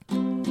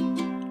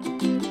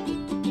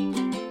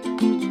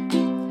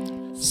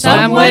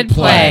Some would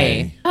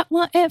play. You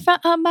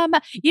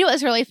know what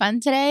was really fun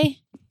today?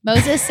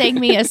 Moses sang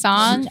me a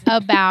song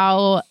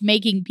about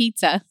making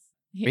pizza.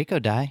 Rico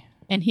die.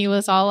 And he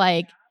was all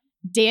like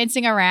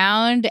dancing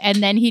around.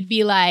 And then he'd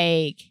be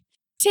like,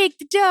 take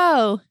the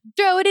dough,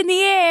 throw it in the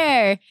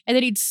air. And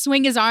then he'd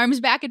swing his arms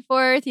back and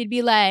forth. He'd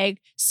be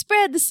like,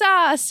 spread the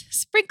sauce,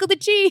 sprinkle the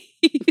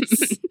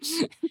cheese,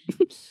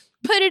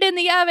 put it in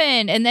the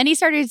oven. And then he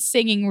started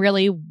singing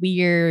really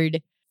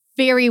weird,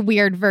 very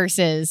weird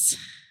verses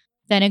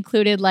that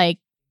included like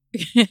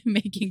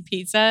making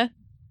pizza.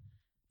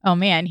 Oh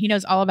man, he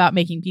knows all about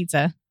making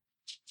pizza.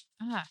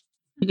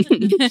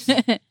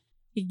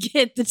 You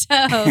get the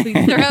dough, you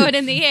throw it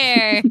in the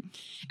air.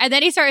 And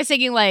then he started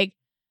singing like,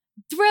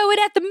 throw it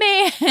at the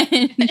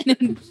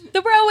man,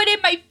 throw it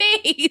in my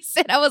face.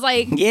 And I was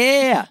like,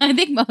 yeah. I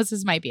think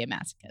Moses might be a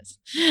masochist.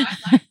 I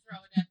like throw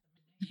it at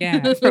the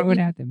man. Yeah, throw it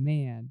at the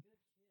man.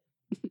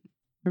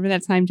 Remember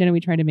that time, Jenna, we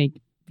tried to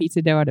make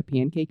pizza dough out of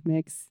pancake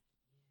mix?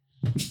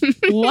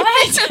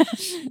 What?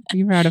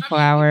 We were out of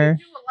flour.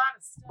 You can do a lot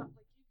of stuff.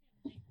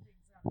 Like, you can make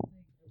things out of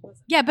things that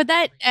wasn't Yeah, but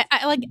that,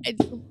 I like,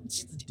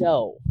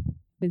 dough.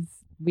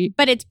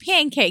 but it's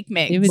pancake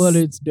mix. It was- But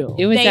it's dough.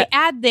 It was They that,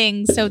 add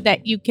things so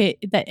that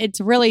that it's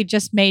really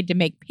just made to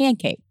make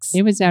pancakes.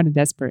 it was out of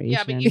desperation.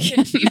 Yeah, but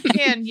you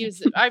can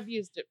use it. I've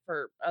used it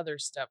for other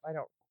stuff. I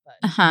don't. But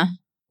Uh-huh.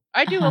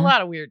 I do Uh-huh. a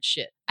lot of weird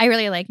shit. I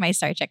really like my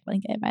Star Trek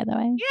blanket, by the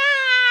way.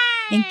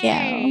 Yay! Thank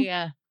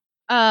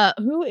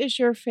you. Who is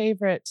your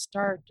favorite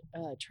Star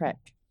Trek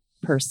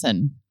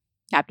person?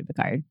 Captain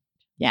Picard.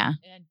 Yeah.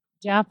 And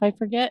Jeff, I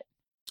forget.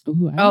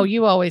 Ooh, I Oh, don't-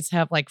 you always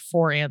have like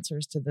 4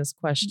 answers to this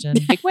question.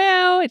 like,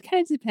 well, it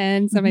kind of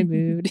depends on my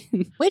mood.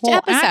 Which Well,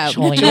 episode?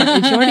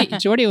 actually-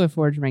 Jordy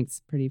LaForge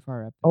ranks pretty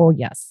far up. Oh,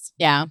 yes.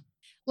 Yeah.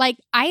 Like,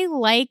 I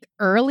like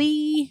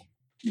early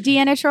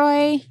Deanna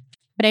Troi,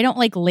 but I don't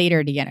like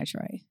later Deanna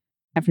Troi.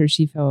 After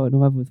she fell in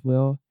love with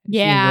Will.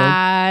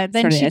 Yeah.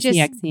 Then Started she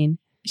SEXing.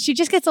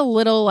 just gets a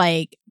little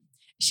like,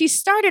 she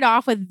started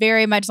off with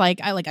very much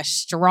like a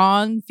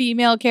strong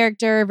female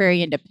character,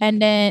 very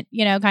independent,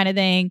 kind of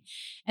thing.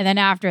 And then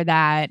after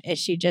that,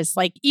 she just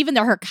like, even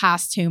though her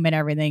costume and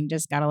everything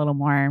just got a little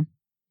more,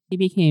 He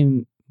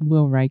became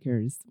Will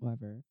Riker's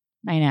lover.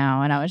 I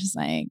know. And I was just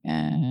like,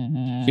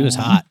 She was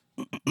hot.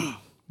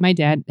 My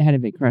dad had a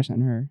big crush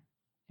on her.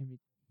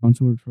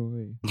 Counselor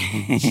Troy.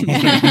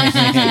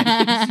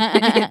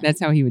 That's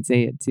how he would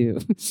say it too.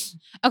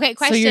 Okay,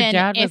 question. So your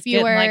dad was if you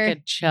getting were like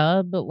a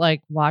chub,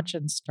 like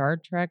watching Star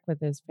Trek with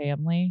his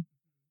family.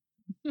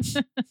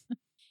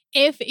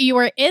 if you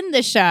were in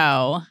the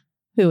show,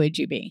 who would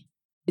you be?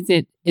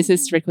 Is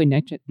this strictly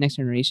next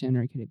generation,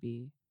 or could it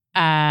be?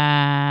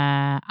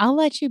 I'll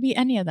let you be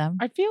any of them.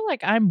 I feel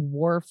like I'm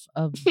Worf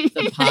of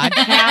the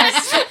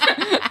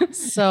podcast.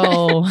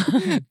 So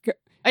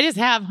I just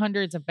have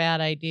hundreds of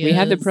bad ideas. We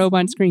have the probe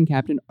on screen,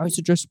 Captain. I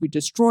suggest we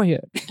destroy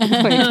it.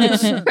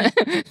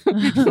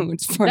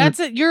 It's fun. That's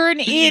it. You're an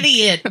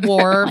idiot,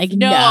 Worf. Like,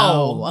 no.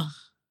 no.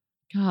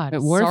 God,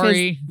 But Worf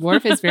sorry.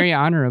 is very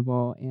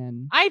honorable,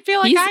 and I feel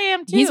like He's- I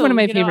am too. he's one of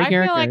my you know, favorite I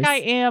feel like characters. I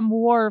am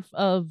Worf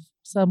of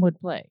Some Would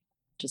Play.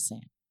 Just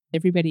saying.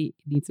 everybody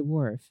needs a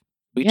Worf.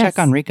 We Yes. check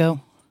on Rico.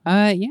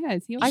 Yeah,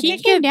 is he okay? I He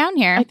think came down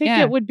here. I think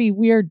Yeah. it would be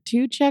weird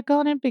to check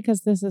on him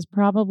because this is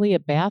probably a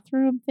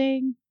bathroom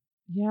thing.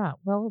 Yeah.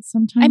 Well,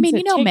 sometimes I mean, it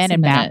you know, takes men a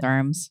in minute.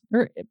 bathrooms.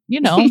 Or,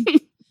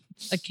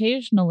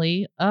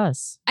 occasionally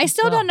us. I as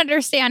still well. don't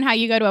understand how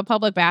you go to a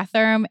public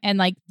bathroom and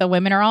like the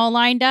women are all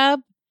lined up,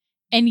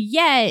 and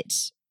yet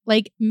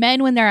like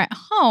men when they're at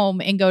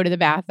home and go to the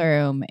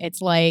bathroom, it's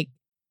like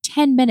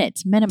 10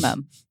 minutes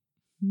minimum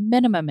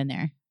in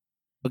there.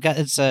 We got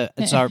it's our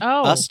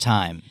Oh. us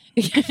time.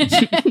 You get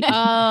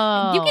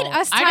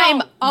us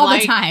time all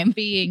the time.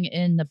 Being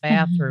in the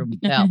bathroom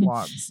that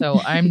long,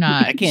 so I'm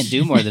not. I can't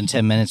do more than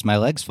 10 minutes. My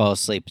legs fall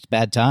asleep. It's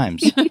bad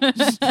times.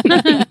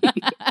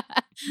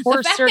 Poor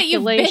The fact that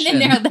you've been in circulation.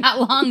 there that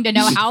long to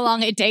know how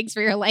long it takes for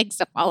your legs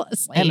to fall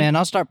asleep. Hey man,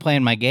 I'll start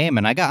playing my game,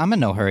 and I'm in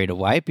no hurry to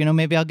wipe.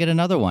 Maybe I'll get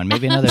another one.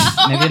 Maybe another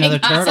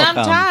turtle come.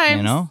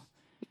 Sometimes.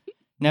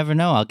 Never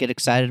know. I'll get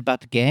excited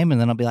about the game, and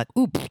then I'll be like,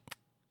 "Oop!"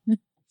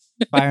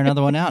 Fire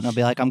another one out, and I'll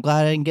be like, "I'm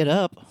glad I didn't get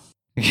up."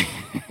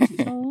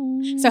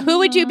 So who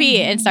would you be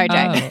in Star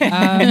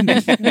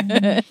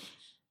Trek?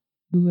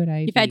 Who would I?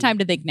 You've had time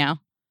to think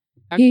now.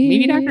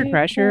 Maybe Dr.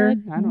 Crusher.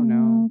 I don't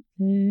know.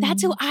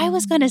 That's who I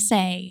was going to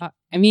say.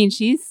 I mean,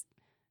 she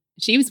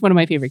was one of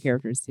my favorite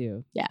characters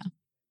too.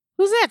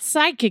 Who's that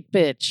psychic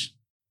bitch?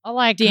 I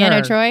like Deanna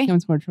her. Troi?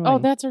 Counselor Troy. Oh,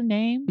 that's her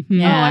name. Mhm. Oh,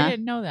 Yeah. I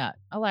didn't know that.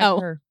 I like Oh.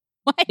 her.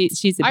 What?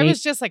 She's a I big-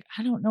 was just like,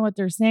 I don't know what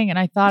they're saying, and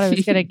I thought I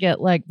was gonna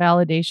get like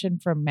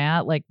validation from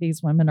Matt, like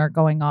these women are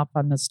going off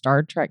on the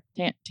Star Trek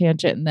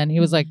tangent, and then he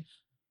was like,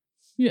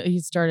 yeah, he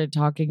started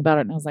talking about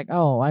it, and I was like,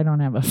 oh, I don't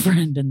have a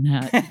friend in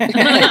that.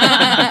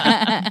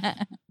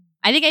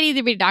 I think I'd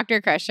either be Dr.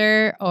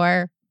 Crusher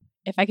or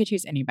if I could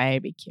choose anybody,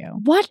 it'd be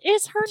Q. What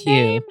is her Q.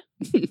 name?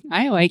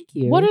 I like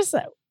you. What is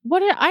that?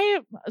 I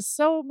am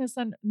so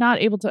not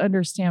able to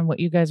understand what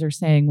you guys are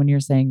saying when you're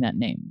saying that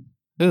name.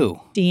 Who?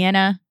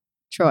 Deanna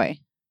Troi.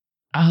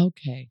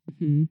 Okay.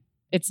 Mhm.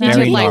 It's Did not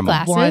you get like new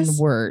one glasses?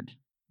 word.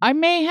 I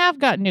may have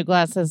gotten new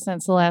glasses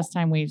since the last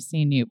time we've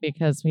seen you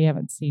because we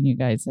haven't seen you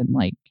guys in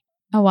like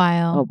A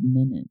while. a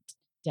minute.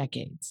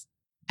 Decades.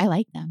 I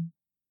like them.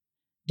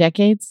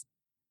 Decades?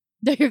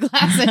 They're your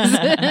glasses.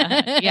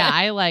 Yeah,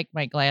 I like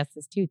my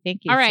glasses too.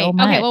 Thank you All right. so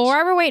much. Okay. Well,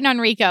 while we're waiting on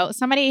Rico,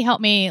 somebody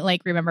help me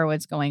like remember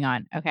what's going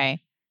on.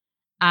 Okay.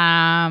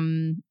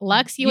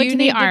 Lux, you went to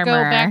need the armor. to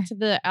go back to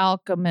the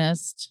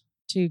alchemist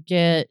to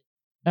get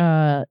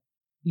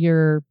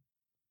your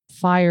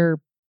fire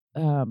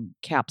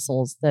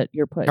capsules that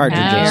you're putting in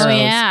Cartridges. Oh arrows.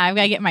 yeah, I've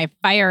got to get my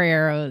fire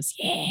arrows.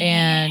 Yeah.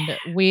 And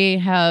we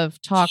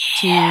have talked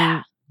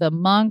to the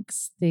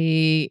monks,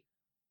 the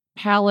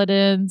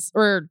paladins,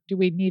 or do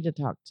we need to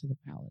talk to the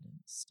paladins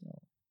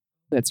still?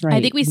 That's right.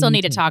 I think we still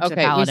need to talk to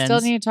Okay, we paladins.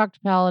 still need to talk to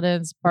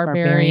paladins,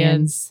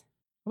 barbarians.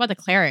 What about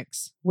the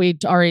clerics? We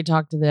already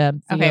talked to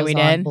them. Okay, Theo's we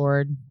on did.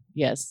 board.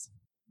 Yes.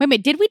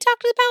 Wait, did we talk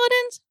to the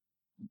paladins?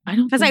 I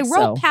don't Because I think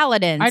wrote so.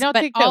 paladins. I don't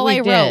but think that all we I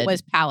wrote did.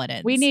 was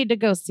paladins. We need to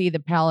go see the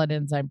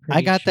paladins. I'm pretty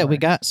I got that. We sure.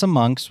 got some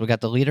monks. We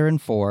got the leader in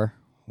 4.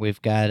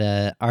 We've got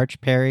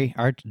Archdruid Perry,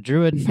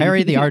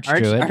 the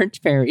Archdruid.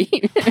 Archfairy.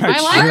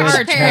 I like Archdruid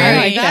Arch Perry. I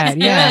like That's that.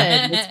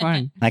 Yeah, good. it's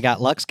fun. I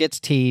got Lux gets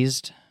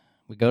teased.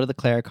 We go to the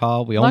cleric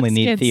hall. We only Lux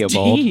need gets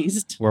Theobald.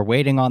 teased. We're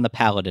waiting on the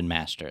paladin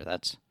master.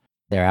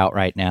 They're out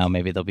right now.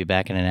 Maybe they'll be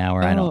back in an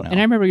hour. I don't know. And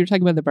I remember you were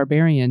talking about the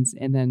barbarians,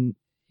 and then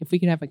if we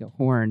could have like a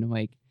horn,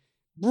 like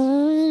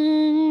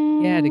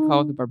to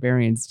call the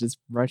barbarians just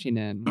rushing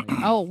in. Like,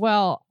 Oh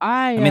well,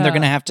 I mean, they're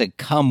going to have to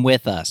come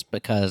with us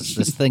because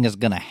this thing is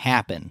going to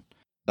happen.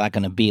 It's not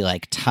going to be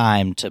like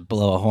time to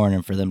blow a horn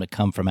and for them to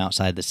come from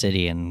outside the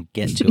city and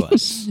get to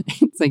us.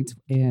 it's like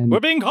and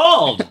We're being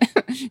called.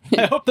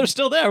 I hope they're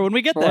still there when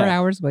we get 4 there.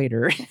 hours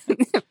later,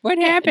 what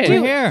happened?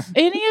 We're here.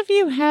 Any of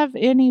you have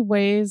any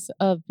ways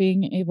of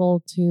being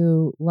able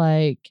to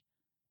like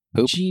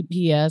Poop.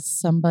 GPS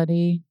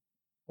somebody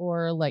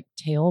or like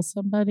tail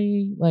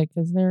somebody? Like,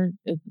 is there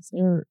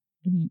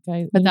any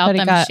guy Without anybody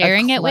them got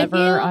sharing a it with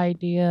clever you?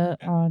 idea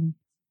on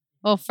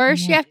Well,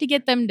 first you Yeah. have to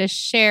get them to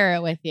share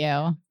it with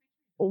you.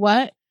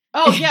 what?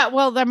 Oh yeah,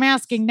 well I'm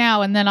asking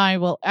now, and then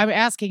I'm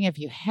asking if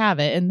you have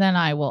it, and then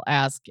I will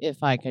ask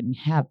if I can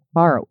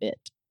borrow it.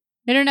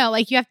 No.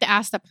 Like you have to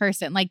ask the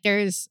person. Like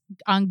there's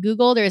on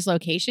Google, there's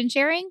location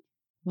sharing.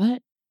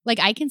 What? Like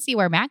I can see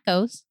where Matt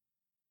goes.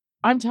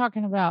 I'm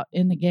talking about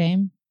in the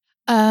game.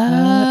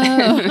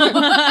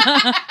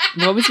 Oh.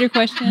 What was your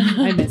question?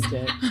 I missed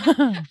it.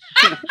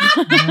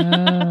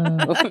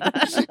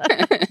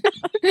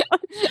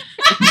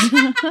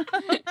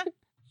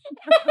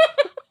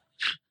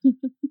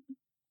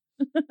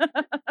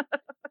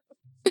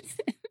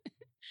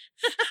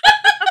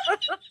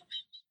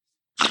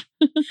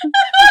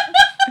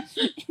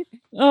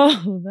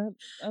 Oh, that's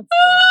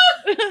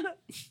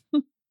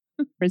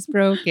It's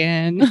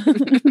broken.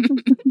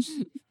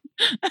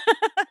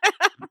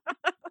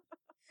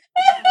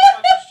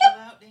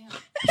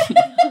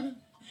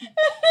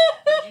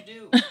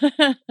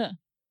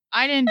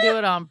 I didn't do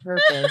it on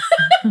purpose.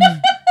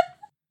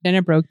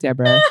 Jenna broke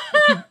Deborah.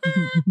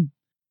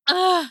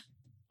 Ah.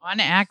 On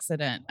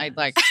accident, I'd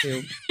like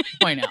to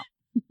point out.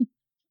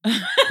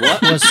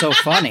 What was so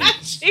funny?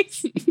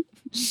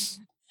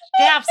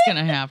 Staff's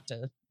gonna have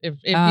to. If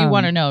you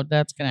want to Um, know,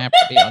 that's gonna have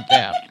to be on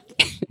tap.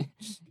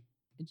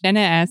 Jenna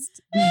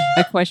asked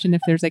a question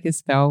if there's like a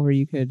spell where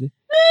you could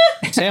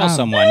Tail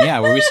someone. Yeah,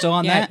 were we still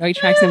on that? like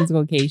track someone's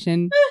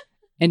location.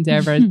 And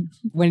Deborah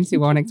went into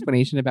one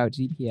explanation about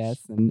GPS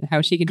and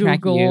how she can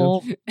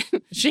Google,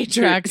 she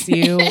tracks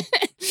you,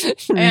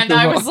 track you. and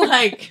I was Google.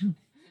 like,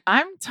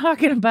 I'm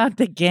talking about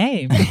the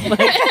game. Like,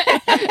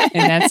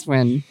 and that's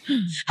when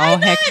all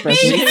heck broke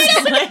loose.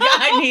 it's like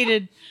I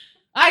needed.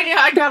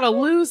 I got to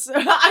lose.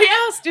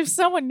 I asked if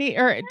someone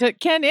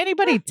can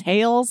anybody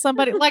tail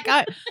somebody?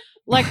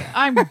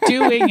 I'm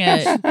doing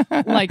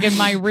it like in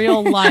my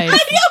real life.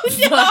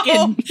 I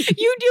don't know.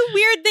 You do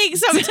weird things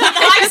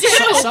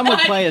sometimes. Some would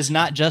play is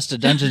not just a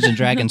Dungeons and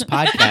Dragons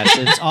podcast.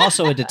 It's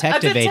also a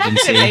detective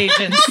agency.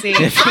 agency.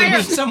 If you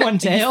need someone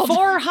tailed,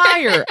 For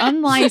hire,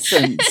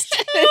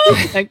 unlicensed.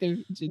 Detective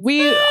agency.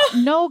 We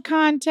no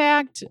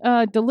contact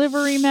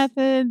delivery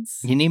methods.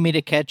 you need me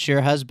to catch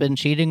your husband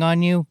cheating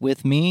on you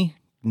with me?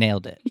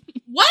 Nailed it.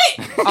 What?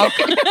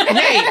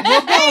 Hey,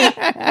 we'll go.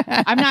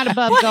 I'm not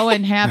above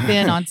going half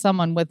in on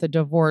someone with a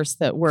divorce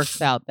that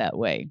works out that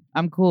way.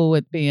 I'm cool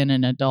with being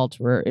an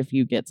adulterer if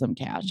you get some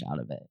cash out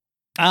of it.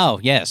 Oh,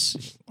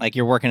 yes. Like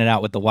you're working it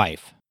out with the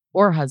wife.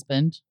 Or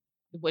husband.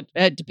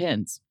 It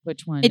depends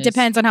which one. It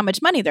depends on how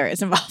much money there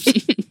is involved.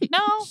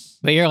 No.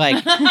 But you're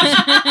like,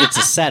 it's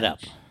a setup.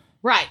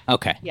 Right.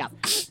 Okay.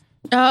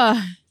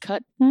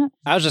 Cut that.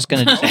 I was just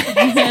going to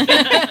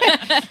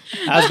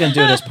I was going to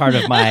do it as part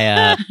of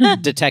my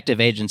detective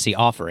agency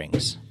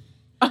offerings.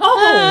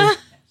 Oh,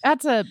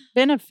 that's a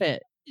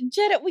benefit.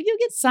 Jenna, will you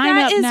get Sign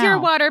that up is now. your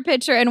water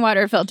pitcher and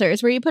water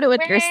filters where you put it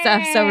with your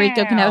stuff so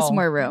Rico can have some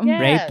more room. Yeah.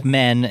 Yes. Rape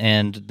men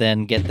and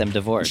then get them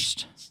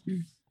divorced.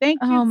 Thank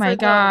you. Oh my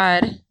for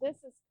God. This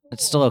is cool.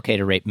 It's still okay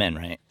to rape men,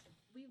 right?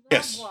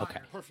 Yes. Okay.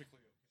 Perfectly.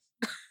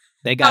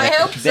 They got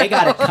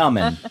it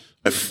coming.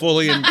 I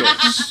fully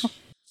endorse.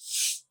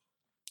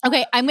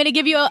 Okay, I'm gonna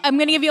give you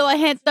a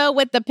hint though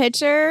with the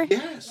pitcher.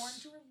 Yes.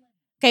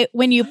 Okay,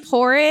 when you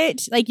pour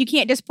it, like you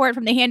can't just pour it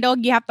from the handle.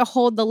 You have to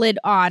hold the lid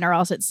on, or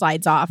else it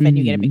slides off and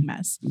you get a big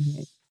mess.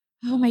 Okay.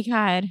 Oh my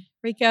God,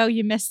 Rico,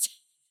 you missed.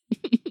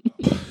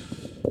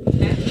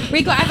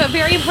 Rico, I have a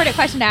very important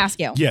question to ask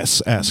you.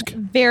 Yes, ask.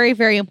 Very,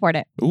 very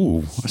important.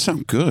 Ooh, I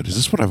sound good. Is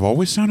this what I've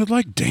always sounded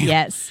like? Damn.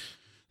 Yes.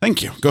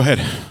 Thank you. Go ahead.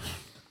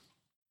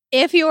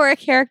 If you were a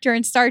character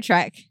in Star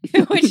Trek,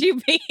 who would you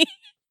be?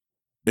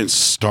 In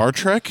Star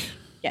Trek?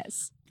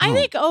 Yes. I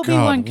think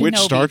Obi-Wan Kenobi Which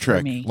Star for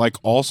Trek? me. Like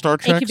all Star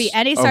Treks? It could be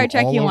any Star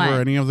Trek all you over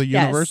want. any of the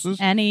Yes, universes?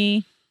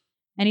 any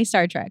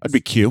Star Trek. I'd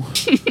be Q.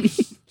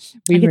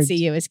 I could see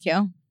you as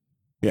Q.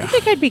 Yeah. I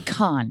think I'd be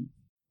Khan.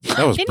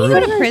 That was Didn't you go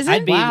brutal. to prison?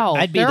 I'd be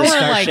There the were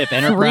Starship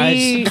Enterprise.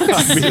 Three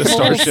I'd be the full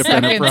Starship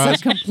seconds Enterprise.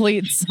 of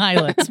complete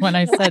silence when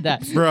I said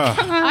that. Bruh.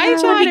 I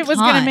thought it was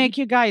going to make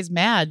you guys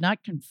mad,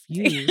 not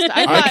confused.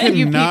 I I thought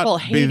you people cannot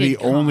be hated the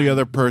Khan. only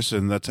other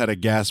person that's had a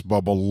gas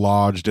bubble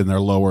lodged in their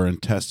lower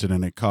intestine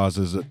and it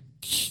causes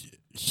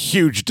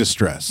huge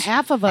distress.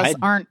 Half of us I'd-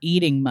 aren't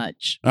eating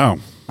much. Oh.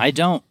 I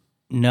don't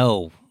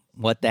know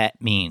what that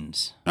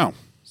means. Oh.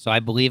 So I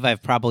believe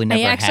I've probably never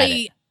I had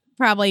actually it.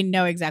 probably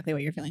know exactly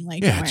what you're feeling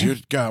like. Yeah, don't worry.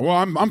 dude. God, well,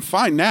 I'm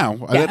fine now.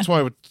 Yeah. That's what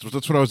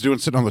I was doing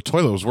sitting on the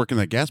toilet. I was working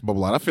that gas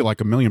bubble out. I feel like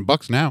 $1 million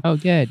now. Oh,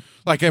 good.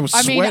 Like I was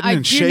I sweating mean, I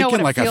and do shaking. know what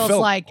it like I feels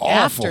felt like awful.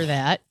 after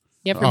that.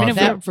 Yeah, for Oh, a minute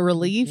That for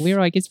relief. we were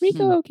like, "Is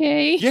Rico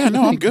okay?" Yeah,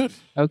 no, I'm good.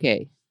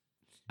 Okay.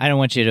 I don't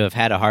want you to have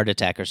had a heart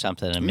attack or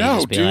something. And me No,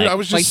 just be dude, like, I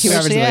was Like just 2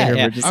 hours yeah, later,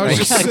 yeah. we're just I was like,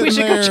 just like, we sitting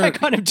should go there.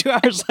 check on him 2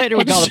 hours later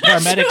with all the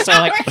paramedics.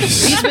 I'm like,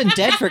 he's been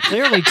dead for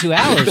clearly 2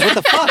 hours. What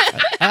the fuck?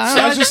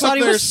 I was just thought up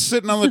he there was.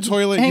 sitting on the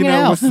toilet, hanging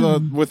out.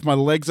 with my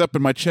legs up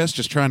in my chest,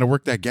 just trying to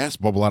work that gas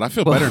bubble out. I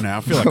feel better now.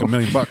 I feel like $1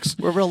 million.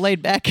 We're real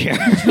laid back here.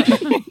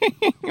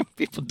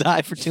 People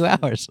die for 2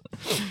 hours.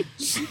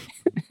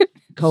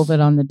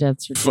 COVID on the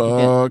death certificate.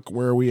 Fuck,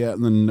 where are we at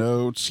in the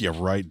notes? Yeah,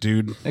 right,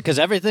 dude. Because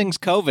everything's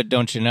COVID,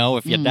 don't you know?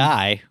 If you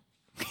die,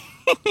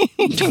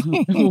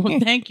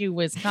 Thank you,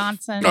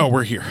 Wisconsin. Oh,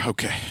 we're here.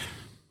 Okay.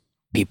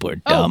 people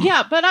are Oh, dumb.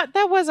 yeah, but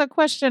that was a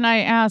question I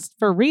asked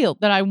for real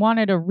that I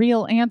wanted a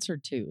real answer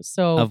to.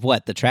 So, Of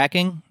what? The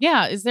tracking?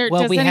 yeah, is there?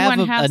 Well, does we anyone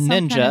have have a some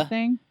kind ninja of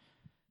thing?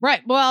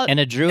 Right. Well, And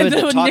a druid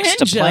the that talks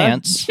to ninja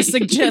plants.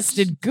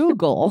 suggested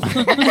Google.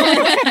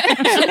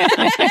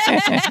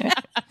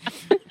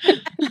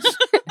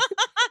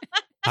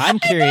 I'm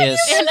curious.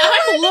 And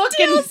I'm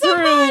looking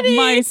through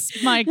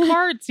my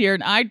cards here,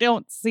 and I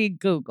don't see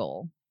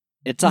Google.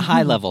 It's a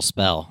high level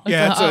spell.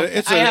 Yeah, Oh,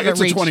 it's I a haven't it's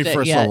a reached it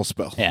 21st yet. level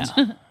spell. Yeah.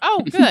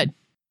 Oh, good.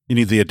 You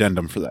need the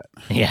addendum for that.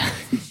 Yeah.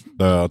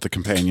 The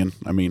companion.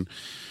 I mean,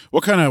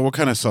 what kind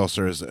of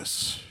seltzer is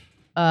this?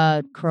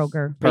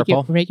 Kroger.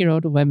 Purple. Regular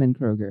old lemon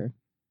Kroger.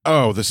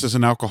 Oh, this is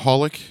an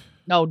alcoholic?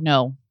 Oh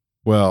no.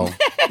 Well,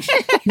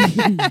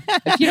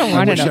 If you don't I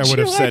want wish it, I would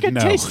have said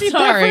no.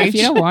 Sorry. if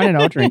you don't want it,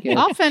 I'll drink it.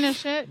 I'll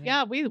finish it.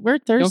 Yeah, we're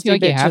thirsty feel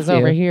like you have bitches to.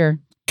 over here.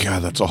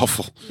 God, that's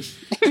awful.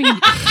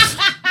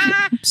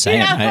 Saying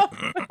Yeah,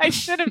 right. I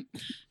should have.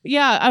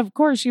 Yeah, of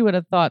course you would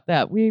have thought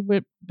that. We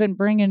would been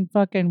bringing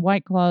fucking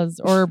White Claws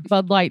or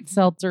Bud Light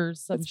seltzers,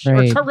 some That's shit, or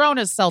right.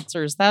 Corona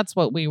seltzers. That's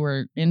what we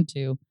were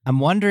into. I'm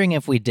wondering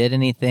if we did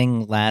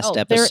anything last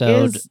There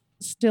episode. is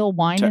still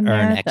wine to in there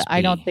earn that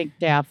I don't XP. think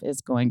Daff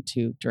is going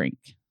to drink.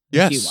 If you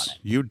want Yes, it.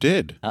 you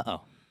did.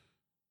 Uh-oh.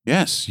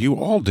 Yes, you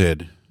all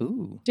did.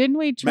 Ooh. Didn't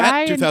we try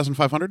Matt, and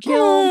 2,500.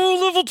 kill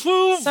level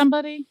 12.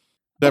 somebody?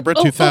 Deborah,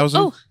 Oh,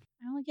 2,000. oh,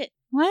 I only get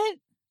what?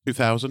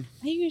 2,000.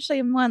 I usually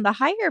am one of the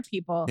higher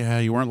people. Yeah,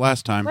 you weren't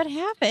last time. What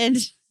happened?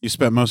 You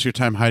spent most of your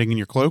time hiding in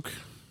your cloak.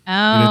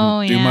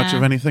 Oh, You didn't do much yeah.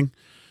 of anything.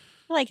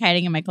 I like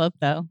hiding in my cloak,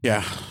 though.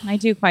 Yeah. I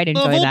do quite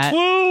enjoy that.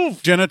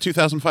 12. Jenna,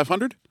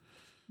 2,500.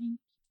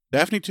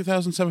 Daphne,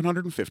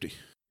 2,750. Good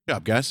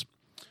job, guys.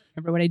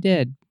 Remember what I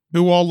did?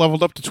 Who all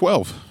leveled up to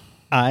 12?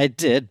 I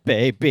did,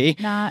 baby.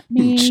 Not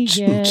me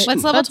yet.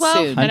 What's level But 12?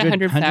 soon. At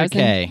 100,000.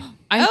 100K.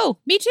 Oh,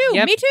 me too.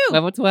 Yep. Me too.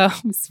 Level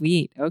 12.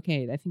 Sweet.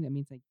 Okay, I think that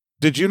means like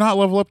Did you not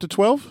level up to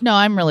 12? No,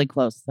 I'm really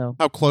close though.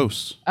 How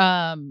close?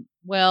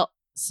 Well,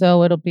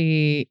 so it'll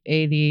be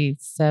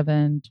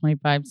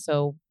 87.25.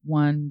 So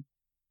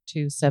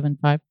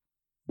 1,275.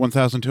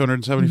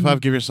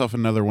 1,275. Give yourself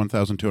another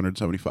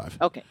 1,275.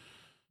 Okay.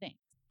 Thanks.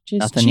 Just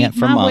Nothing yet cheat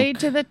for my Monk. way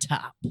to the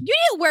top. You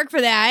didn't work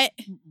for that.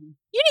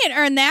 You didn't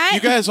earn that. You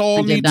guys all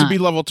I did need to not. be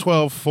level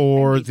 12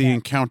 for I need the that.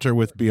 encounter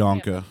with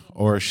Bianca,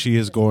 or she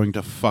is going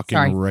to fucking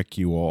Sorry. wreck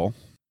you all.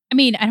 I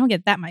mean, I don't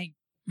get that much.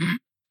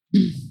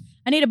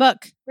 I need a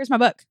book. Where's my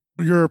book?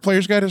 Your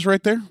player's guide is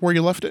right there where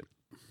you left it.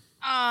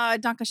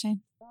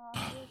 Dankeschön.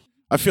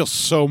 I feel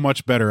so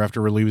much better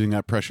after relieving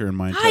that pressure in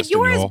my God, intestine.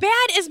 you're as y'all.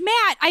 bad as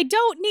Matt. I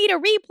don't need a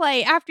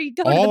replay after you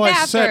go to the All I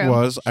bathroom. said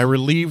was I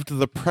relieved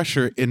the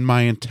pressure in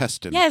my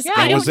intestine. Yes, Yeah,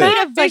 I that don't was need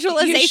it. a You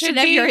visualization should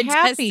of be your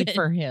happy intestine.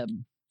 for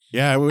him.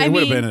 Yeah, it would I have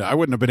mean- been. I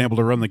wouldn't have been able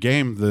to run the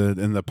game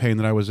in the pain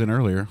that I was in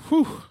earlier.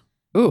 Whew.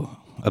 Ooh.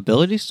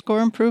 Ability score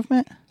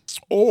improvement?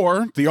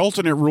 Or the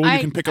alternate rule, you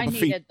can pick up I a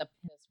feat. needed the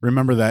piss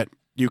Remember that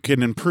you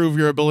can improve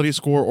your ability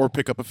score or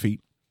pick up a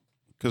feat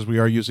because we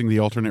are using the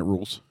alternate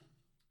rules.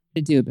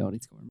 To do ability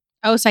score.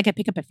 Oh, so I could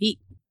pick up a feat.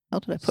 How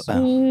did I put that?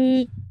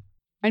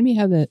 Remind me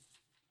how that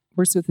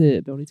works with the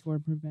ability score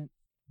improvement.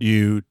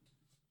 You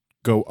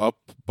go up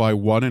by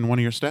 1 in one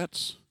of your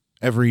stats.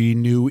 Every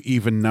new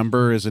even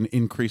number is an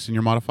increase in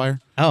your modifier.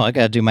 Oh, I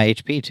got to do my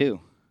HP too.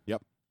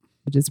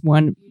 Just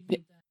one.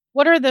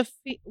 What are the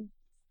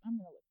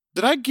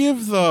Did I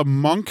give the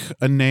monk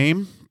a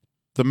name?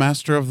 The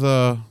master of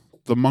the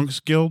monks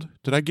guild?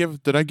 Did I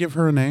give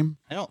her a name?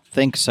 I don't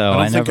think so.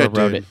 I don't think never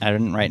I wrote did. it. I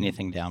didn't write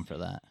anything down for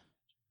that.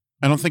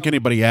 I don't think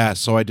anybody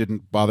asked, so I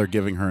didn't bother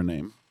giving her a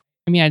name.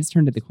 I mean, I just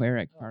turned to the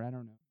cleric part. I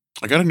don't know.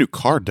 I got a new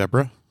card,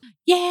 Deborah.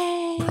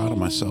 Yay! Proud of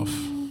myself.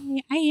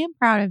 I am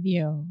proud of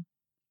you.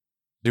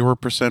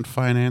 0%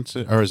 finance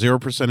or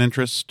 0%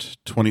 interest,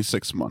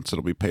 26 months.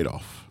 It'll be paid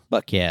off.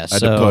 Fuck yeah. I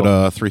had to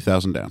put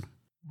 3,000 down.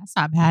 That's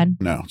not bad.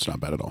 No, it's not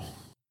bad at all.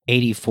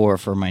 84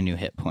 for my new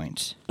hit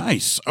points.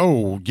 Nice.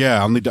 Oh,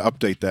 yeah, I'll need to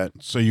update that.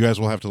 So you guys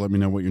will have to let me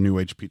know what your new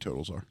HP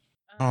totals are.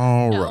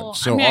 All right.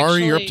 So,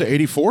 Ari, you're up to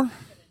 84?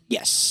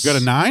 Yes. You got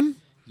a 9?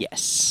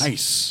 Yes.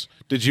 Nice.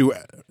 Did you...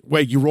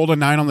 Wait, you rolled a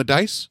 9 on the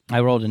dice?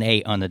 I rolled an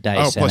 8 on the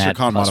dice. Oh, plus and your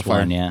con plus modifier.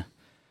 1, yeah.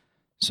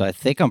 So I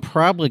think I'm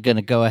probably going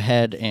to go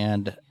ahead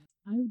and...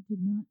 I did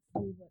not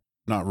see what.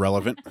 Not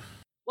relevant.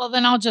 Well,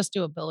 then I'll just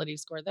do ability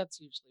score. That's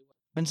usually what.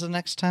 When's the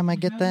next time I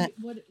get that?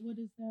 What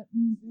does that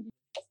mean?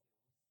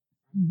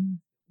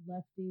 Mm-hmm.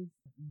 Lefties.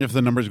 If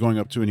the number's going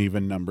up to an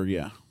even number,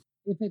 yeah.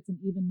 If it's an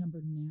even number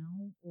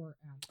now or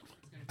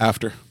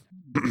After.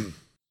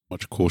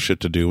 Much cool shit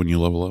to do when you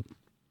level up.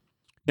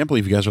 Can't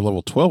believe you guys are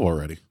level 12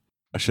 already.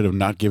 I should have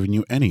not given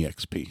you any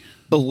XP.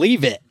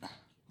 Believe it.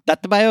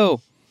 Dr.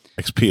 Bio.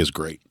 XP is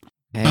great.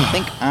 I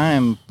think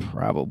I'm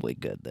probably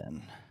good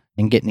then.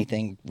 Didn't get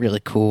anything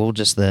really cool,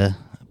 just the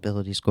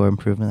ability score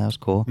improvement. That was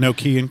cool. No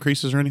key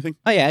increases or anything?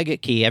 Oh, yeah, I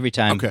get key every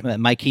time. Okay.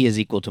 My key is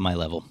equal to my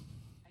level.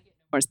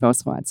 Or spell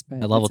slots. But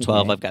At level that's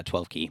 12, okay. I've got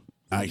 12 key.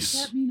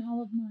 Nice. mean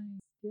all of my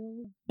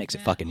skills? Makes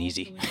it fucking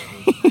easy.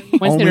 Ones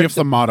that Only are- if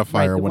the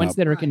modifier right, the went ones up.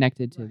 that are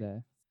connected to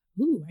the.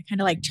 Ooh, I kind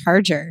of like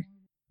Charger.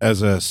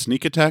 As a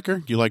sneak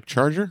attacker, you like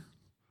Charger?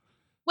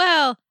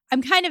 Well,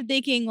 I'm kind of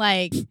thinking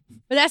like,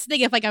 but that's the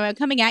thing. If like I'm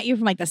coming at you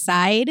from like the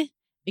side,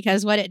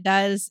 because what it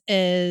does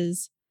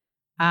is,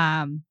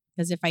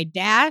 because if I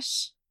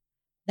dash,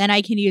 then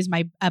I can use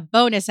a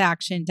bonus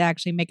action to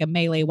actually make a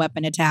melee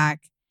weapon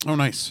attack. Oh,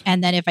 nice.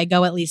 And then if I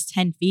go at least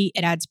 10 feet,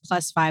 it adds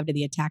 +5 to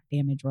the attack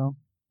damage roll.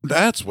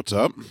 That's what's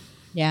up.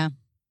 Yeah.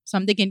 So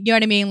I'm thinking, you know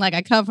what I mean? Like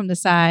I come from the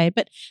side,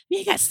 but I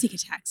mean, I got sneak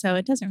attack, so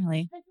it doesn't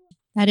really.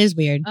 That is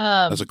weird.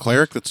 As a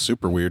cleric, that's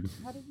super weird.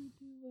 How do we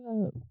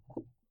do?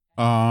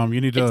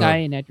 You need to... die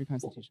and add your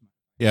constitution.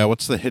 Yeah,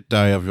 what's the hit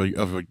die of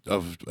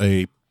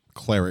a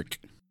cleric?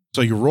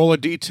 So you roll a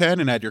d10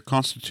 and add your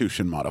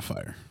constitution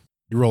modifier.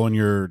 You roll in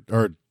your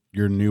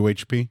new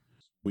HP?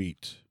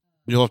 Sweet.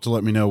 You'll have to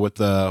let me know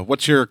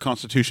what's your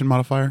constitution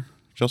modifier,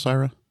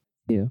 Jelsira?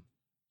 2.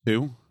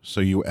 2.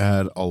 So you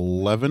add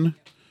 11.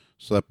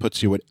 So that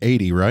puts you at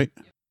 80, right?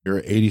 You're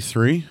at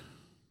 83.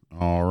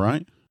 All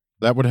right.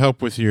 That would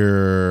help with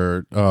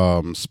your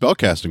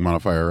spellcasting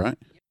modifier, right?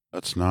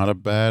 That's not a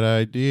bad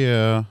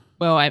idea.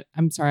 Well,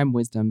 I'm sorry, I'm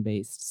wisdom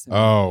based. So.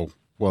 Oh,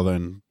 well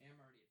then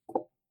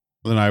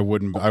I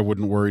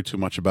wouldn't worry too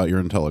much about your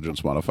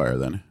intelligence modifier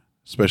then,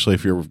 especially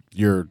if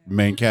your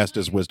main cast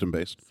is wisdom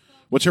based.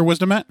 What's your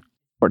wisdom at?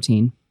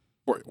 14.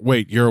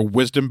 Wait, you're a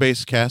wisdom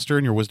based caster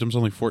and your wisdom's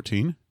only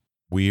 14?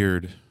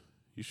 Weird.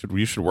 You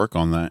should work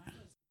on that.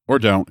 Or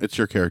don't. It's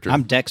your character.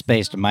 I'm dex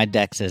based and my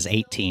dex is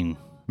 18.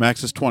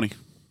 Max is 20.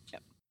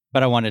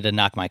 But I wanted to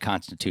knock my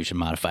constitution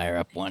modifier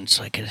up one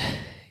so I could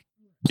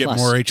Get plus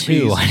more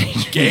 2 HPs. on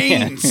each-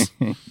 Gains.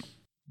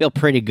 Feel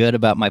pretty good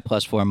about my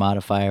 +4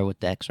 modifier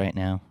with dex right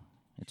now.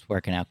 It's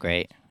working out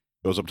great.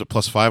 Goes up to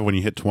 +5 when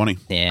you hit 20.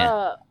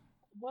 Yeah.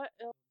 What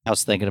else? I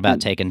was thinking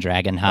about taking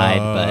Dragon Hide,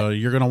 but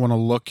You're going to want to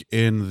look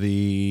in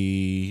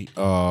the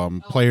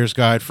player's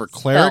guide for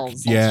cleric.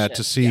 Spells. Yeah, Shit,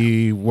 to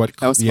see what.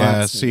 Spell Yeah,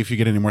 slots. see if you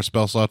get any more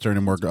spell slots or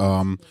any more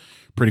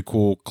pretty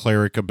cool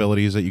cleric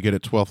abilities that you get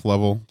at 12th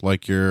level,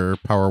 like your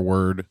power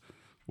word,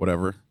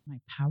 whatever. My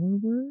power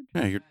word?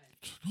 Yeah, your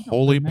don't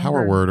holy power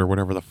remember. word or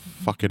whatever the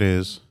fuck it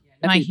is.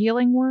 My Nothing-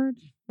 healing word?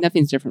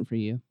 Nothing's different for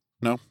you.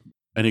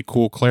 Any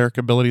cool cleric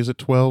abilities at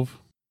 12?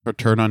 Or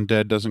turn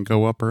undead doesn't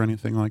go up or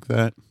anything like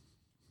that?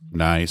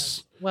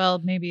 Nice. Well,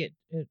 maybe it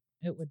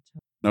would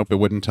tell. Nope, it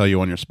wouldn't tell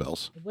you on your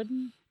spells. It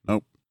wouldn't?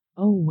 Nope.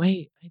 Oh,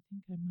 wait. I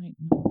think I might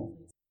know.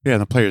 Yeah, in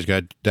the player's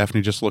guide,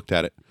 Daphne just looked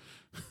at it.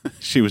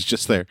 She was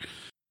just there.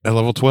 At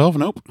level 12?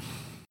 Nope.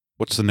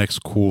 What's the next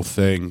cool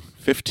thing?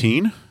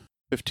 15?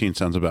 15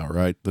 sounds about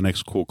right. The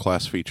next cool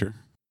class feature.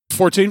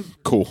 14?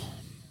 Cool.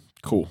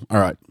 Cool. All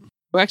right.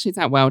 Well, actually, it's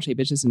not wild shape.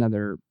 It's just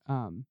another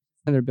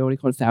ability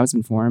called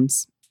 1,000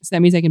 Forms. So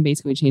that means I can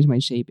basically change my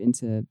shape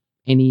into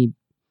anything.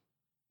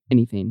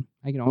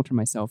 I can alter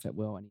myself at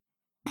will.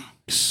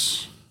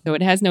 So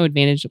it has no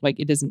advantage. Like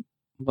it doesn't.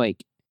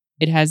 Like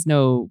it has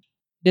no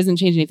doesn't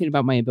change anything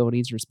about my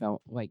abilities or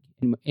spell like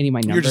any of my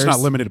numbers. You're just not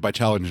limited by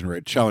challenge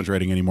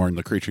rating anymore in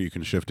the creature you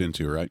can shift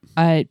into, right?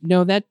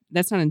 No,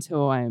 that's not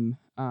until I'm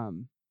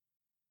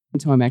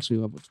actually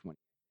level 20.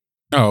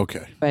 Oh,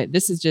 okay. But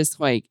this is just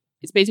like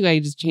it's basically I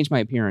just change my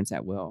appearance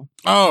at will.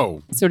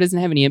 Oh. So it doesn't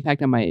have any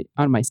impact on my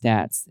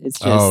stats. It's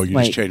just You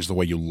like, just change the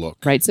way you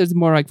look. right. So it's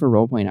more like for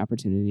role playing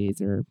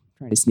opportunities or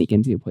trying to sneak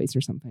into a place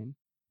or something.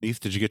 Heath,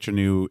 did you get your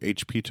new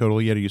HP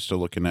total yet? Or are you still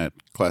looking at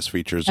class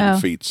features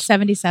and feats?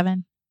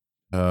 77.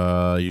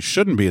 You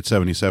shouldn't be at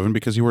 77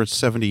 because you were at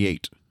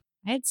 78.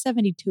 I had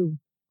 72.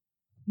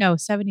 No,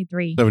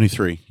 73.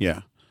 73,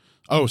 yeah.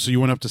 Oh, so you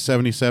went up to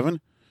 77?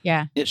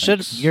 Yeah, It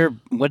should.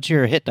 What's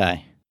your hit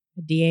die?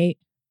 a D8.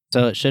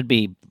 So it should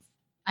be.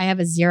 I have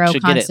a 0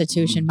 should get it-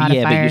 Constitution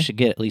modifier. Yeah, but you should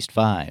get at least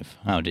 5.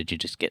 Oh, did you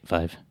just get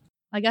 5?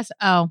 I guess.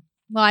 Oh,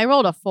 well, I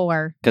rolled a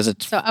 4. Because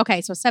it's So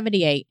okay, so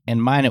 78. in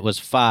mine. It was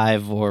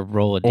 5 or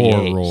roll a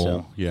d8. Or roll,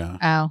 So yeah.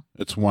 Oh,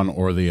 It's one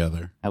or the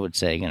other. I would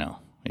say,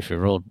 if you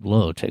rolled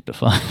low, take the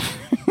 5.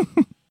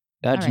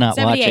 God's right, not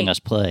 78. watching us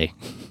play.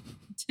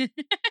 All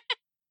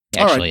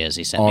Actually, as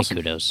he sent Awesome.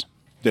 me kudos.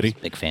 Did he?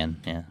 Big fan.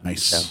 Yeah.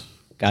 Nice. So,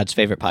 God's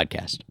favorite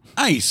podcast.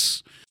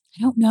 Nice.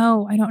 I don't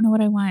know. I don't know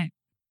what I want.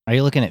 Are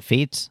you looking at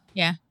feats?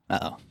 Yeah.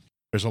 Uh-oh.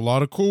 There's a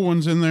lot of cool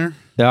ones in there.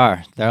 There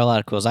are a lot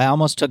of cools. I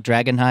almost took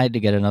Dragonhide to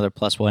get another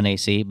 +1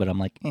 AC, but I'm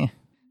like,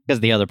 because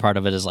the other part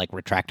of it is like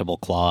retractable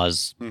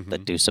claws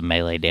that do some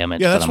melee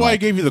damage. Yeah, but that's I'm why I like,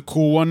 gave you the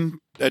cool one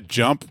at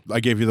jump. I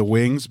gave you the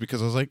wings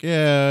because I was like,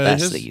 yeah,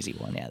 that's the easy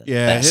one.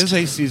 Yeah, his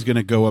AC is going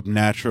to go up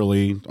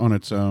naturally on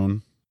its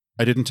own.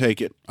 I didn't take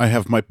it. I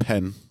have my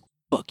pen.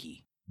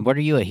 Bookie. What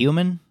are you, a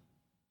human?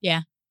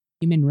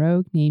 Human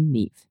rogue named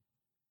Neith.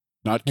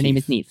 Not Her name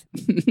is Keith.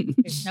 Neith.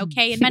 There's no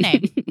K in my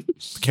name.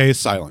 K is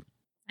silent.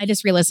 I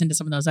just re-listened to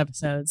some of those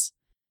episodes.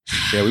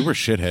 Yeah, we were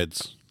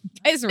shitheads. You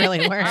guys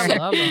really were. I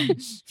love them.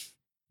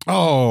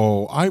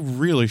 Oh, I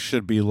really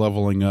should be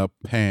leveling up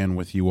Pan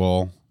with you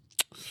all.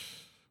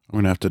 I'm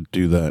going to have to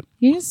do that.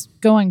 He's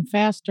going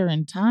faster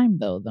in time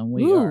though than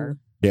we Ooh. are.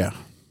 Yeah.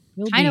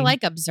 He'll Kind be- of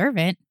like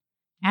observant.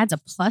 Adds a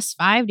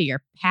 +5 to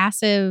your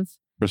passive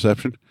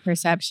Perception,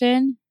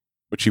 perception.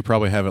 which you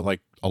probably have at like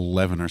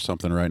 11 or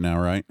something right now,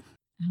 right?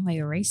 Oh, I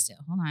erased it.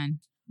 Hold on.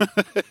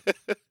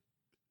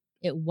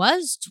 It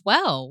was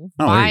 12.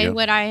 there Why you go.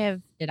 would I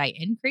have? Did I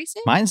increase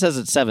it? Mine says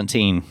it's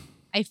 17.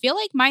 I feel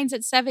like mine's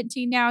at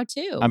 17 now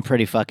too. I'm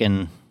pretty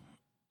fucking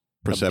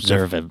Perceptive.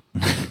 observant.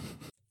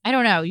 I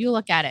don't know. You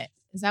look at it.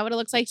 Is that what it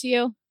looks like to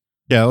you?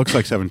 Yeah, it looks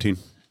like 17.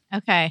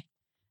 Okay. I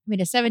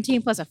mean, a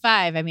 17 plus a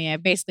 5. I mean, I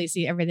basically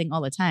see everything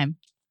all the time.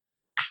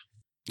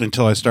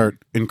 Until I start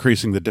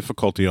increasing the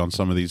difficulty on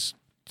some of these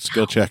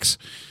skill checks.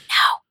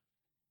 No.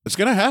 It's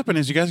going to happen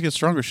as you guys get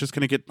stronger. It's just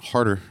going to get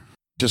harder.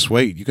 Just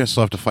wait. You guys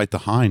still have to fight the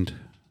hind.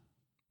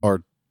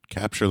 Or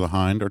capture the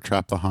hind or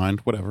trap the hind,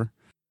 whatever.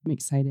 I'm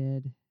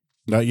excited.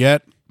 Not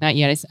yet. Not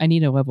yet. I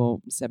need a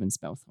level 7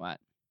 spell slot.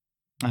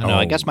 I don't know.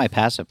 I Oh. guess my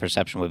passive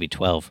perception would be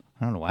 12.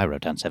 I don't know why I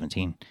wrote down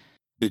 17.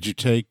 Did you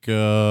take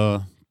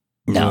No.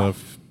 the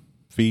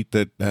feat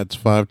that adds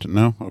 5 to...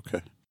 No?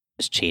 Okay.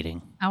 It's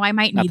cheating. Oh, I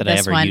might Not need that I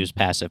this ever one. use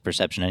passive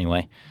perception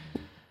anyway.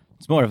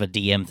 It's more of a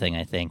DM thing,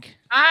 I think.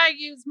 I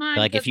use mine.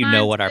 Like, if 'cause you know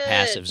mine's what our good.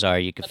 passives are,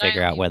 you can But I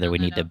figure out need whether we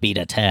to need to know. beat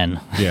a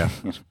 10. Yeah.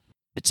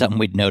 It's something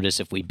we'd notice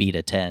if we beat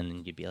a 10,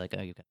 and you'd be like,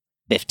 oh, you got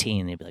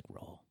 15. And you'd be like,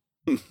 roll.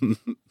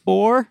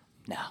 4?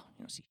 No. You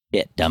don't see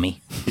shit, dummy.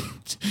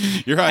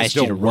 Your I eyes asked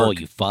you to don't roll, work.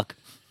 you fuck.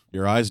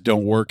 Your eyes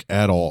don't work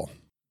at all.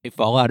 They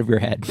fall out of your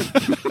head.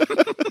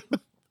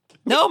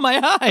 No, my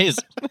eyes.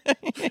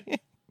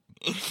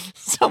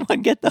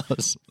 Someone get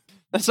those.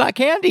 That's not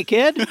candy,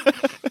 kid.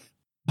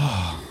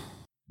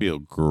 Feel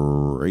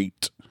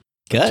great.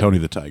 Good. Tony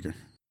the Tiger.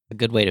 A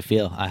good way to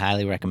feel. I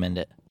highly recommend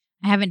it.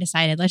 I haven't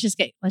decided. Let's just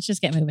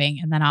get moving,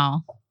 and then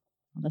I'll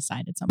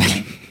decide at some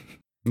point.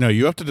 No,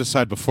 you have to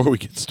decide before we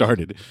get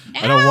started.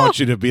 I No! don't want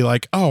you to be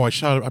like, oh, I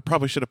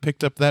probably should have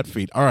picked up that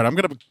feat. All right, I'm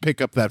going to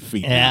pick up that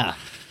feat. Yeah.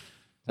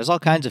 There's all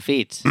kinds of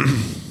feats.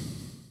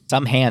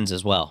 Some hands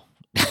as well.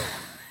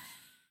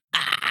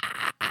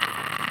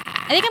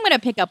 I think I'm gonna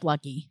pick up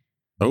Lucky.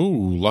 Oh,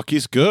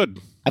 Lucky's good.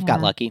 I've got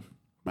Yeah. lucky.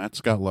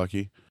 Matt's got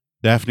Lucky.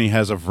 Daphne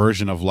has a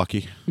version of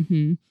Lucky.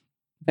 Hmm.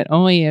 But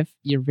only if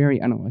you're very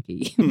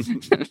unlucky.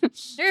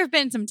 There have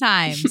been some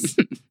times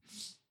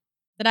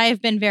that I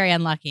have been very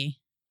unlucky.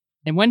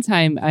 And one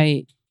time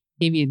I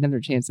gave you another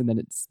chance and then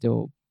it's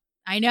still.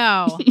 I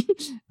know.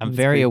 I'm It's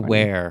very pretty funny.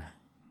 aware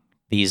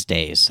these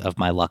days of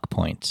my luck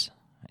points.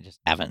 I just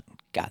haven't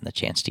gotten the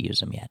chance to use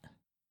them yet.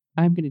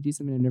 I'm going to do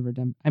something I've never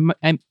done.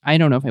 I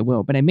don't know if I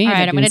will, but I may. All end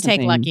right, up I'm doing gonna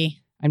take something Lucky.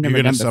 I've You're never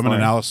going done to summon an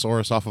before.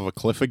 Allosaurus off of a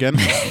cliff again?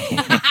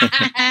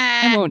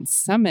 I won't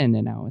summon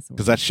an Allosaurus.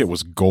 Because that shit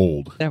was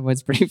gold. That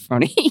was pretty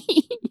funny.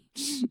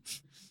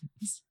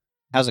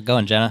 How's it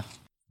going, Jenna?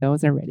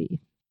 Those are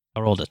ready.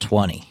 I rolled a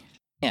 20.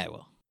 Yeah, I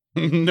will.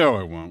 No,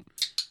 I won't.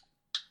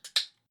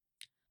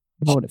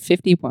 I rolled a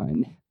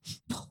 51.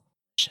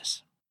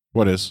 Just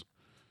What is?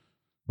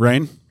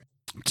 Rain?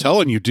 I'm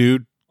telling you,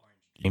 dude.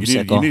 You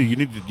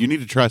Dreamsicle. need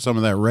to try some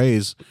of that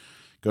Rays.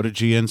 Go to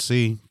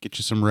GNC, get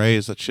you some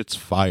Rays. That shit's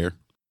fire.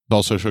 It's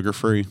also sugar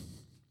free.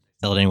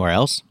 Sell it anywhere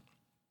else?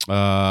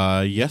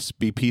 Yes,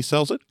 BP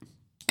sells it.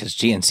 Because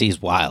GNC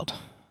is wild.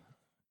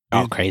 They're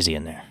all Yeah. crazy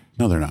in there.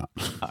 No, they're not.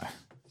 Are.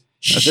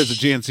 There's a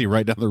GNC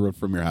right down the road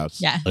from your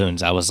house. Yeah.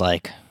 Loons, I was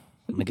like,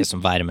 let me get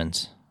some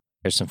vitamins.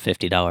 There's some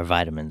 $50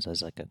 vitamins. I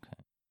was like, okay.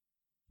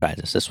 Try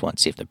this one,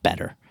 see if they're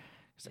better.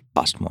 It's like,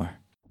 cost more.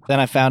 Then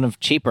I found them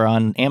cheaper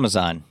on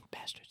Amazon.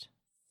 Bastards.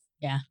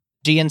 Yeah.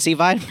 GNC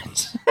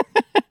vitamins.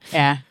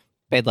 Yeah.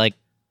 Paid like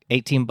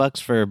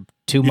 $18 for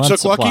 2 You months took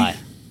supply. lucky?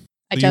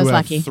 I You chose have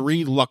lucky.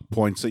 3 luck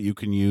points that you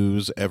can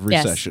use every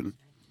Yes. session.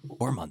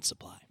 4 months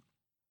supply.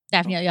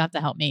 Daphne, you'll have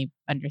to help me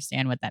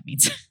understand what that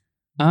means.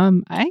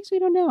 I actually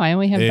don't know. I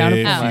only have bountiful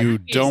If luck. you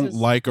don't Jesus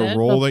like a said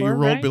roll that you before,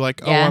 rolled, right? be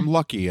like, oh, Yeah. I'm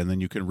lucky, and then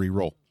you can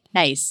re-roll.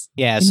 Nice.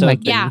 Yeah, In so like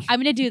Yeah, I'm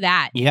going to do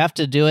that. you have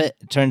to do it,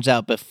 turns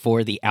out,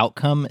 before the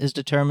outcome is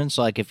determined.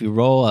 So, like, if you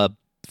roll a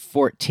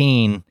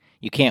 14,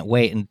 you can't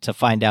wait to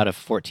find out if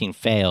 14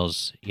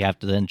 fails. You have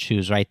to then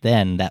choose right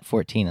then that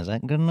 14. Is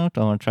that good enough?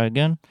 Do I want to try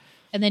again?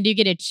 And then do you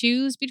get to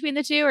choose between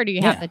the two, or do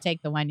you have Yeah. to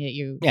take the one that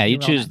you? Yeah, you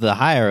rolled choose on? the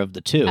higher of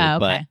the two, Oh, okay.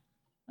 but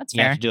That's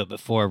you have fair. to do it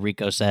before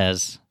Rico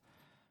says,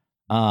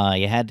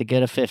 you had to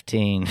get a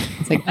 15.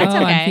 It's like, That's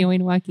oh, okay. I'm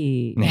feeling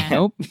lucky. Yeah.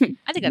 Nope. I think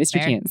that's Missed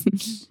your fair.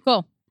 chance.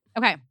 Cool.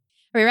 Okay. Are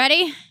we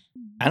ready?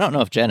 I don't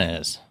know if Jenna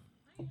is.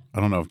 I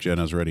don't know if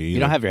Jenna's ready either. You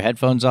don't have your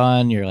headphones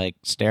on. You're like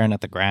staring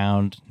at the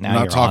ground. Now I'm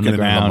not you're talking on the into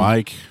ground. the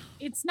mic.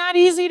 It's not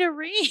easy to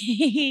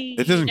read.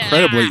 It is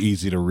incredibly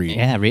easy to read.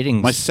 Yeah,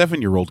 reading's My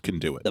 7-year-old can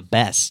do it. the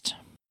best.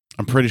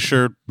 I'm pretty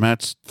sure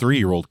Matt's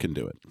 3-year-old can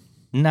do it.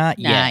 Not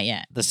yet. Not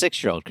yet. The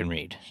 6-year-old can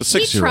read. The He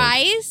 6-year-old.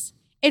 tries.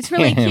 It's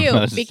really Moses cute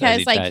says because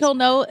he like tries.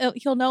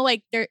 he'll know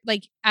like there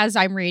like as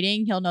I'm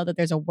reading, he'll know that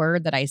there's a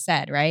word that I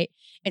said, right?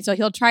 And so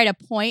he'll try to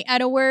point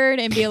at a word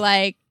and be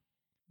like,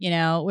 you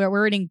know, we're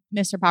reading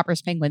Mr.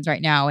 Popper's Penguins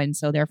right now, and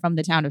so they're from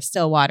the town of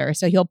Stillwater.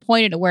 So he'll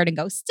point at a word and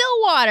go,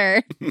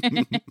 Stillwater.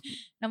 And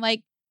I'm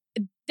like,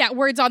 that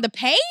word's on the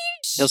page?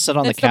 He'll sit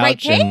on That's the the right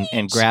couch and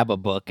page? grab a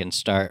book and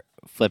start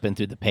flipping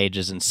through the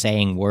pages and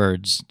saying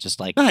words, just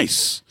like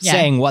Nice. Yeah.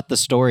 saying what the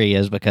story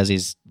is because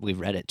we've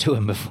read it to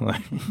him before.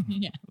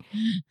 Yeah.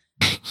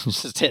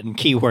 He's just hitting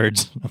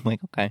keywords. I'm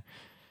like, okay.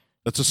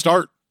 That's a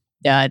start.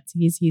 Yeah,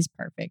 he's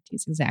perfect.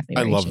 He's exactly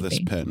I where he love should this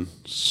be. pen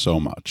so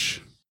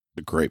much.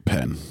 A great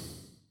pen.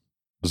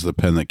 This is the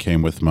pen that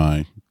came with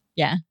my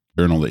Yeah.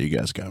 journal that you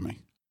guys got me.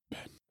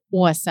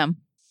 Awesome.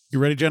 You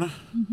ready, Jenna?